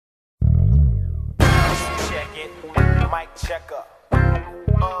Mic checker.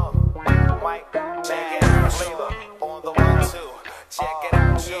 Mic check it out. Flavor on the 1, 2. Check it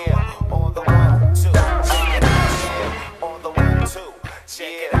out, yeah. On the 1, 2. Check it out, yeah. On the 1, 2. Check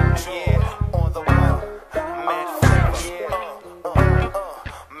it out, yeah. On the 1. Mad flavor.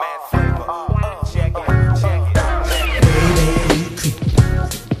 Mad flavor. Check it. Baby, you creep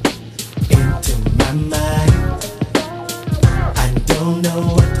into my mind. I don't know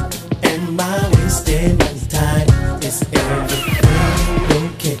what am I wasting my time. Is everything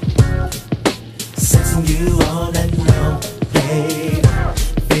okay? Sensing you all night long, babe.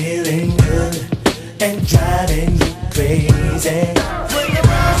 Feeling good and driving you crazy. Swing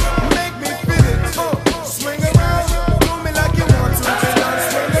around, make me feel it. Swing around, do me like you want to.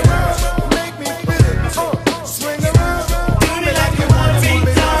 Swing around, make me feel it. Swing around, do me like you want to. Swing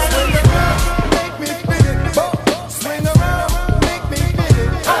around, make me feel it. Swing around, make me feel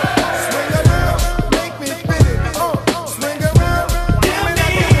it. Swing around, make me feel it. Swing around, do me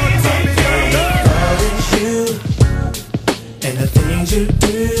like you want to. All is you and the things you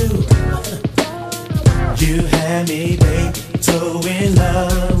do. You had me, babe, so in love.